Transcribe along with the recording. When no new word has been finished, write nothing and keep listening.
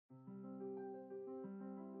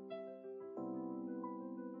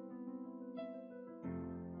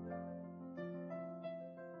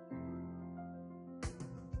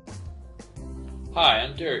Hi,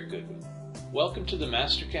 I'm Derek Goodwin. Welcome to the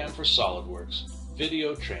Mastercam for SolidWorks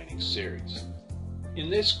video training series. In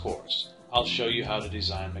this course, I'll show you how to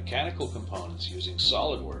design mechanical components using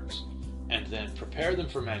SolidWorks and then prepare them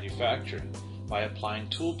for manufacturing by applying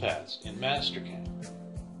toolpaths in Mastercam.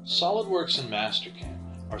 SolidWorks and Mastercam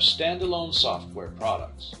are standalone software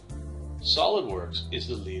products. SolidWorks is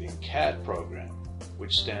the leading CAD program,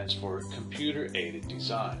 which stands for Computer Aided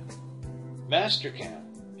Design. Mastercam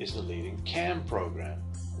is the leading CAM program,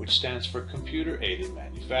 which stands for Computer Aided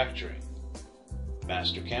Manufacturing.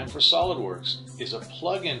 Mastercam for SolidWorks is a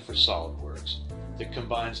plug-in for SolidWorks that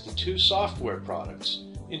combines the two software products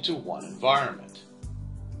into one environment.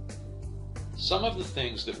 Some of the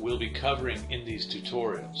things that we'll be covering in these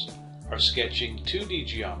tutorials are sketching 2D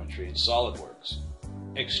geometry in SolidWorks,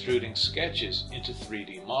 extruding sketches into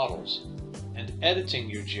 3D models, and editing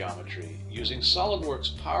your geometry using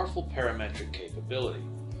SolidWorks' powerful parametric capability,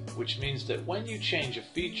 which means that when you change a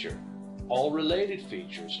feature, all related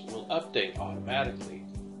features will update automatically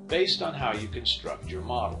based on how you construct your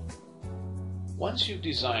model. Once you've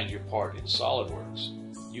designed your part in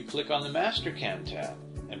SolidWorks, you click on the Mastercam tab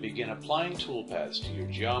and begin applying toolpaths to your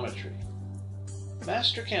geometry.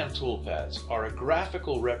 Mastercam Toolpaths are a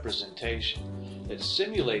graphical representation that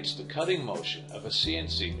simulates the cutting motion of a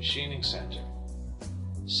CNC machining center.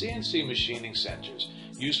 CNC machining centers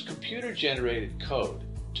use computer-generated code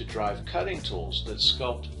to drive cutting tools that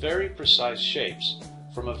sculpt very precise shapes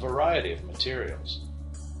from a variety of materials.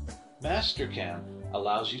 Mastercam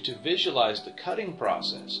allows you to visualize the cutting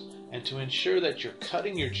process and to ensure that you're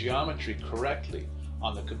cutting your geometry correctly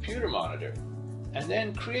on the computer monitor, and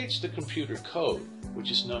then creates the computer code, which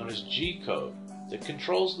is known as G-code, that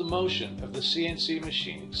controls the motion of the CNC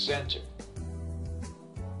machining center.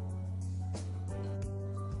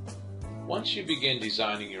 Once you begin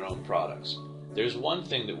designing your own products, there's one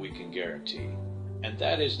thing that we can guarantee, and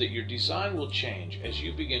that is that your design will change as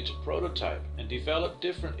you begin to prototype and develop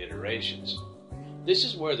different iterations. This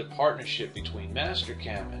is where the partnership between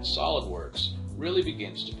Mastercam and SolidWorks really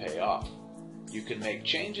begins to pay off. You can make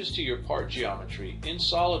changes to your part geometry in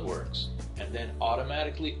SolidWorks and then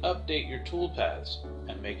automatically update your toolpaths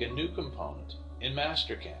and make a new component in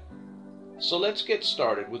Mastercam. So let's get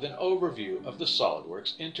started with an overview of the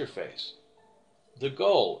SolidWorks interface. The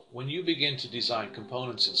goal when you begin to design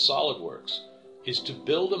components in SolidWorks is to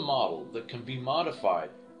build a model that can be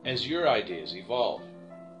modified as your ideas evolve.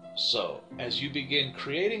 So, as you begin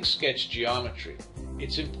creating sketch geometry,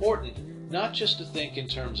 it's important not just to think in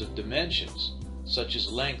terms of dimensions, such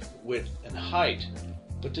as length, width, and height,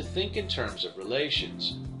 but to think in terms of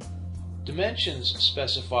relations. Dimensions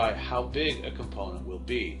specify how big a component will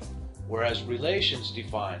be, whereas relations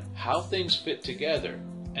define how things fit together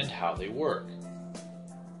and how they work.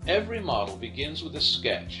 Every model begins with a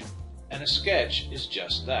sketch, and a sketch is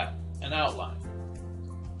just that, an outline.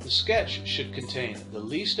 The sketch should contain the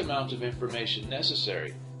least amount of information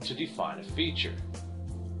necessary to define a feature.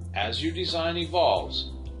 As your design evolves,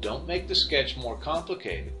 don't make the sketch more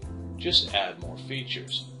complicated, just add more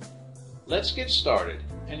features. Let's get started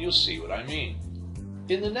and you'll see what I mean.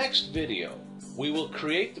 In the next video, we will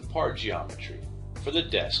create the part geometry for the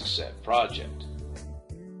desk set project.